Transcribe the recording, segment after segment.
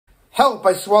Help,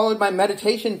 I swallowed my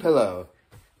meditation pillow.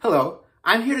 Hello,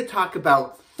 I'm here to talk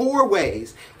about 4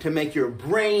 ways to make your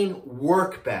brain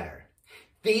work better.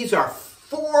 These are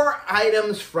 4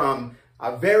 items from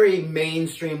a very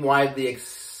mainstream, widely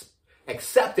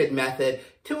accepted method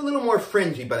to a little more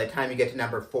fringy by the time you get to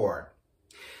number 4.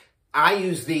 I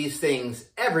use these things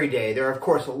every day. There are, of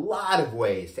course, a lot of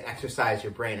ways to exercise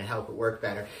your brain and help it work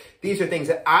better. These are things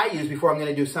that I use before I'm going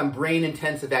to do some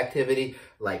brain-intensive activity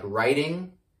like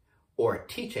writing or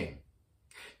teaching.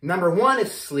 Number 1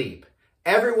 is sleep.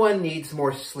 Everyone needs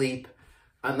more sleep,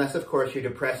 unless, of course, you're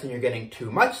depressed and you're getting too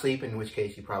much sleep, in which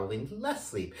case you probably need less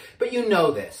sleep. But you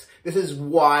know this. This is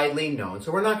widely known,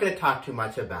 so we're not going to talk too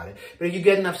much about it. But if you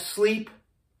get enough sleep,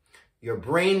 your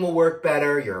brain will work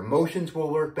better, your emotions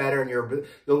will work better, and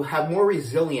you'll have more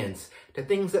resilience to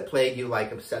things that plague you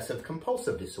like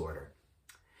obsessive-compulsive disorder.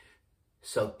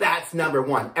 So that's number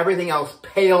 1. Everything else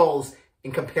pales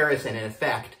in comparison, in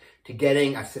effect, to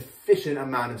getting a sufficient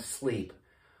amount of sleep.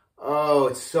 Oh,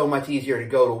 it's so much easier to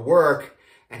go to work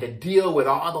and to deal with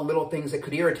all the little things that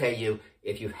could irritate you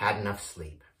if you've had enough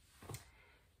sleep.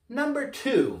 Number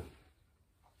 2,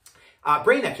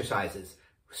 brain exercises,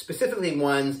 specifically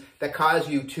ones that cause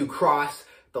you to cross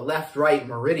the left-right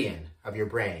meridian of your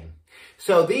brain.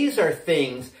 So these are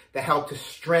things that help to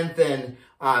strengthen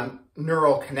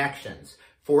neural connections.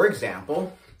 For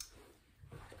example,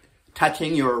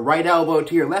 touching your right elbow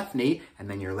to your left knee and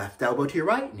then your left elbow to your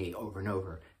right knee over and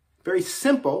over. Very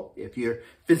simple if you're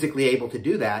physically able to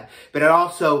do that, but it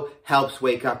also helps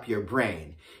wake up your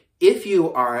brain. If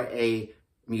you are a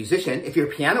musician, if you're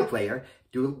a piano player,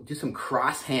 do some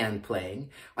cross-hand playing.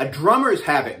 Drummers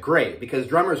have it great because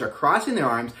drummers are crossing their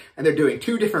arms and they're doing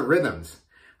 2 different rhythms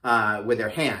with their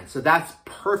hands. So that's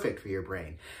perfect for your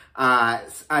brain.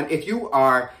 If you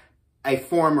are a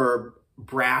former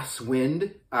brass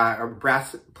wind or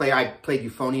brass player, I played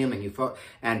euphonium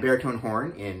and baritone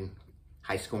horn in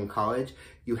high school and college.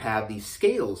 You have these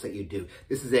scales that you do.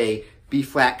 This is a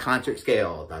B-flat concert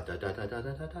scale. Da, da, da, da, da,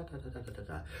 da, da, da, da, da,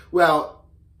 da. Well,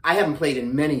 I haven't played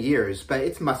in many years, but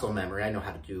it's muscle memory. I know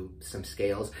how to do some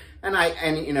scales, and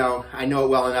I know it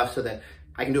well enough so that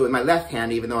I can do it with my left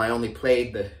hand, even though I only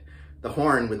played the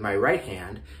horn with my right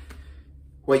hand.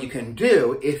 What you can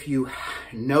do if you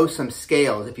know some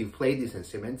scales, if you've played these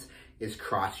instruments, is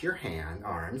cross your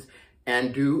arms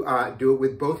and do it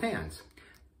with both hands.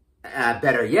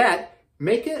 Better yet,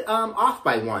 make it off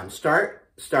by 1. Start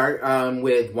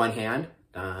with one hand,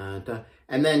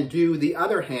 and then do the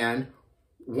other hand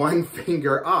 1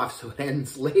 finger off, so it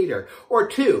ends later, or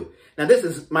 2. Now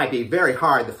might be very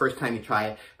hard the first time you try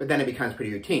it, but then it becomes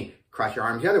pretty routine. Cross your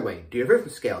arms the other way. Do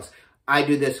different scales. I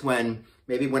do this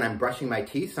maybe when I'm brushing my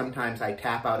teeth. Sometimes I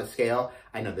tap out a scale.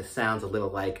 I know this sounds a little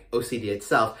like OCD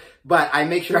itself, but I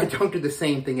make sure I don't do the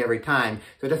same thing every time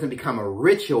so it doesn't become a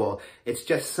ritual. It's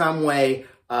just some way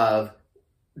of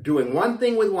doing one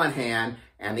thing with one hand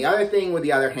and the other thing with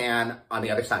the other hand on the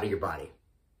other side of your body.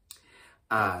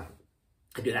 I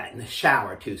do that in the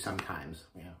shower too sometimes.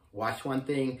 Wash one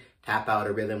thing, tap out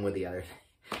a rhythm with the other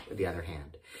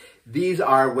hand. These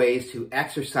are ways to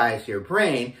exercise your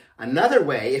brain. Another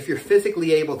way, if you're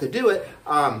physically able to do it,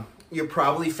 you're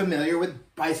probably familiar with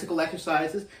bicycle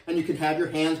exercises, and you can have your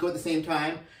hands go at the same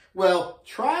time. Well,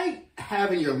 try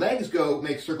having your legs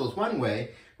make circles one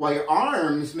way, while your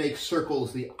arms make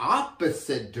circles the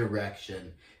opposite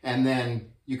direction, and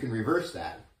then you can reverse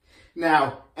that.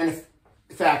 Now, and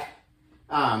in fact,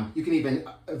 you can even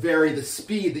vary the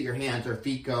speed that your hands or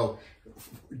feet go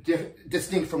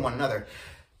distinct from one another.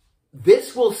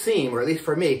 This will seem, or at least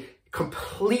for me,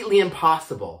 completely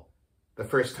impossible the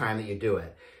first time that you do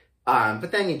it.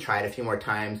 But then you try it a few more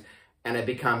times and it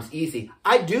becomes easy.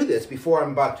 I do this before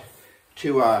I'm about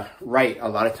to write a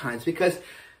lot of times because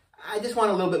I just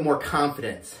want a little bit more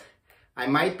confidence. I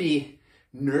might be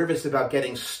nervous about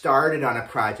getting started on a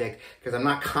project because I'm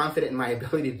not confident in my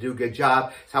ability to do a good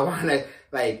job. So I want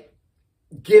to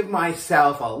give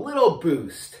myself a little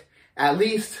boost, at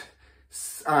least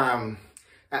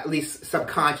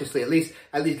subconsciously, at least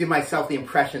give myself the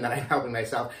impression that I'm helping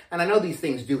myself. And I know these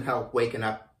things do help wake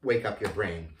up your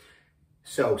brain.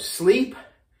 So sleep,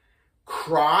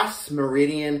 cross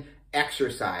meridian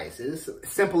exercises,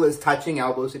 simple as touching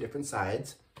elbows to different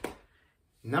sides.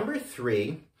 Number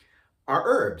 3 are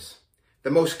herbs. The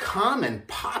most common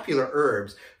popular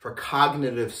herbs for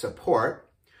cognitive support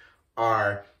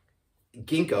are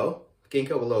ginkgo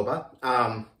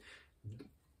biloba,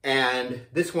 and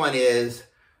this one is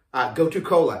gotu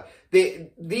kola.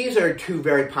 These are 2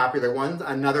 very popular ones.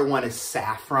 Another one is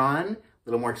saffron, a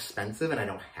little more expensive, and I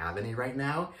don't have any right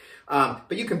now.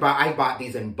 But you can buy, I bought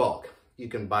these in bulk. You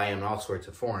can buy in all sorts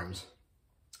of forms.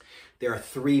 there are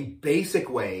 3 basic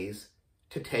ways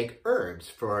to take herbs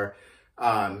for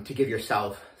to give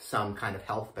yourself some kind of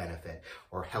health benefit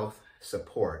or health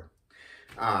support.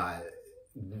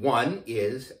 One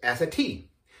is as a tea.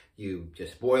 You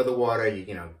just boil the water,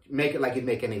 you know, make it like you'd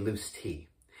make any loose tea.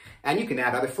 And you can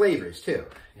add other flavors too,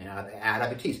 you know, add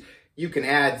other teas. You can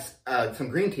add some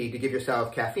green tea to give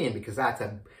yourself caffeine because that's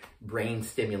a brain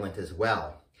stimulant as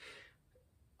well.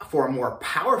 For a more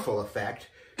powerful effect,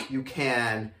 you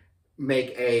can make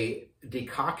a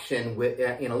decoction with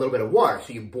in a little bit of water.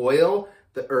 So you boil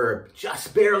the herb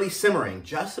just barely simmering,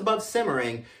 just above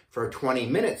simmering for 20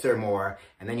 minutes or more,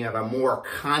 and then you have a more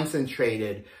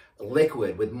concentrated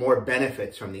liquid with more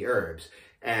benefits from the herbs.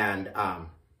 And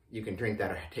you can drink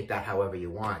that or take that however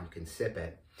you want. You can sip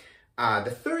it.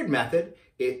 The third method,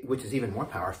 which is even more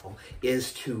powerful,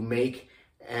 is to make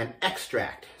an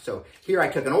extract. So here I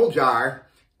took an old jar,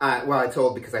 well, it's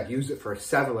old because I've used it for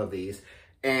several of these,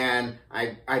 and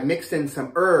I mixed in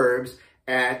some herbs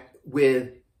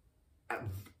with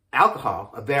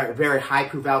alcohol, a very, very high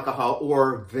proof alcohol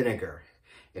or vinegar,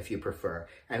 if you prefer,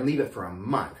 and leave it for a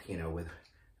month, you know, with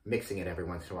mixing it every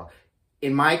once in a while.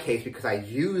 In my case, because I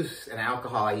use an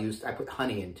alcohol, I put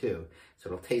honey in too, so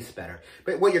it'll taste better.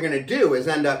 But what you're gonna do is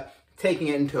end up taking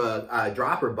it into a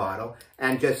dropper bottle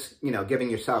and just, you know, giving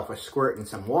yourself a squirt in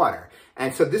some water.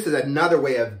 And so this is another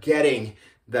way of getting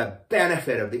the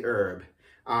benefit of the herb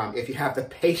if you have the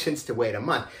patience to wait a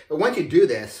month. But once you do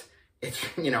this, it's,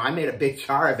 you know, I made a big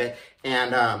jar of it,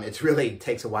 and it really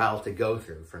takes a while to go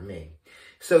through for me.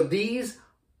 So these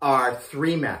are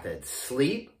 3 methods: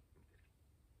 sleep,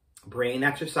 brain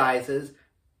exercises,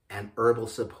 and herbal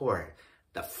support.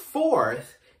 The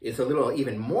 4th is a little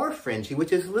even more fringy,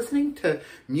 which is listening to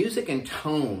music and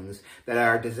tones that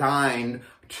are designed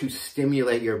to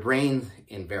stimulate your brain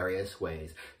in various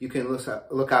ways. You can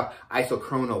look up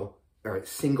isochronal or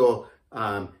single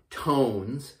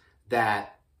tones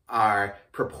that are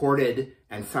purported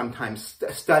and sometimes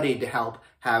studied to help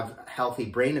have healthy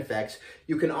brain effects.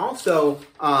 You can also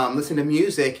listen to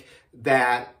music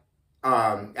that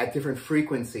at different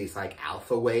frequencies, like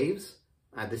alpha waves.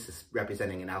 This is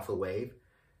representing an alpha wave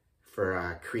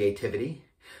for creativity.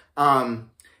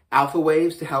 Alpha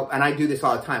waves to help, and I do this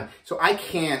all the time. So I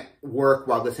can't work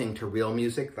while listening to real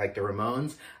music like the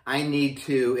Ramones. I need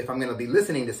to, if I'm gonna be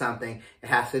listening to something, it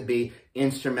has to be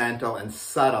instrumental and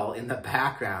subtle in the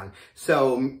background.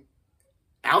 So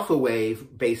alpha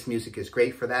wave based music is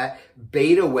great for that.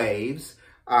 Beta waves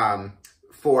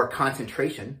for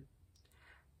concentration.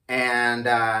 And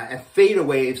theta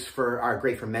waves are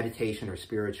great for meditation or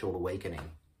spiritual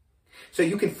awakening. So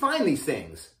you can find these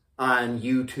things on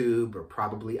YouTube or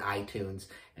probably iTunes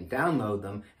and download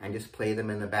them and just play them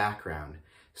in the background.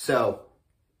 So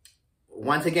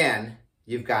once again,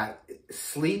 you've got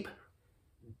sleep.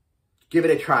 Give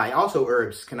it a try. Also,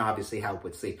 herbs can obviously help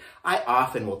with sleep. I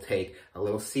often will take a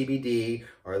little CBD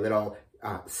or a little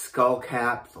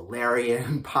skullcap,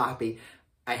 valerian, poppy.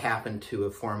 I happen to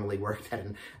have formerly worked at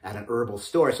an herbal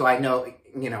store, so I know,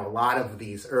 you know, a lot of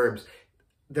these herbs,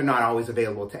 they're not always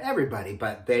available to everybody,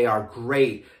 but they are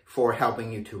great for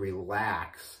helping you to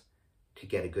relax, to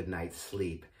get a good night's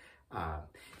sleep.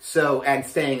 And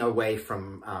staying away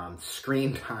from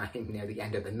screen time near the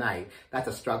end of the night. That's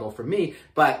a struggle for me,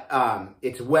 but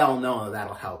it's well known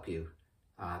that'll help you.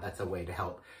 That's a way to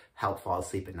help fall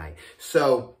asleep at night.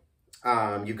 So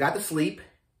you've got the sleep,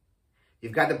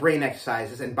 you've got the brain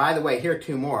exercises, and by the way, here are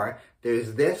 2 more.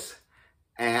 There's this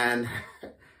and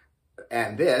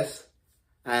this,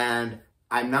 and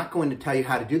I'm not going to tell you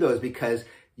how to do those because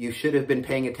you should have been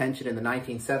paying attention in the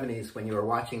 1970s when you were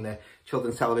watching the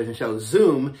children's television show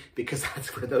Zoom, because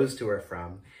that's where those 2 are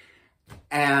from.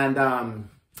 And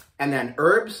then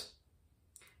herbs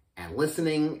and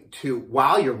listening to,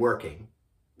 while you're working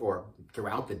or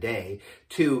throughout the day,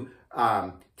 to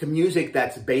music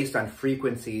that's based on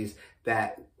frequencies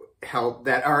that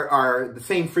are the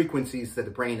same frequencies that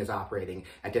the brain is operating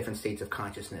at different states of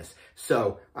consciousness.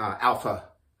 So alpha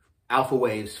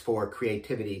waves for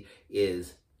creativity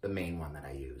is the main one that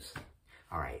I use.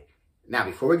 All right. Now,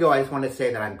 before we go, I just want to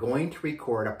say that I'm going to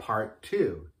record a part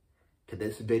 2 to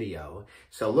this video.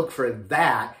 So look for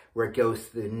that, where it goes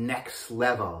to the next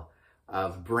level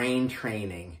of brain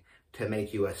training to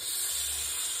make you a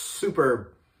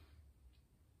super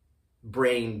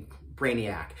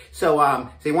brainiac. So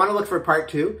you want to look for part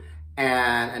 2,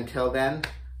 and until then,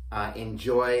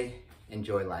 enjoy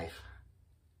life.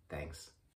 Thanks.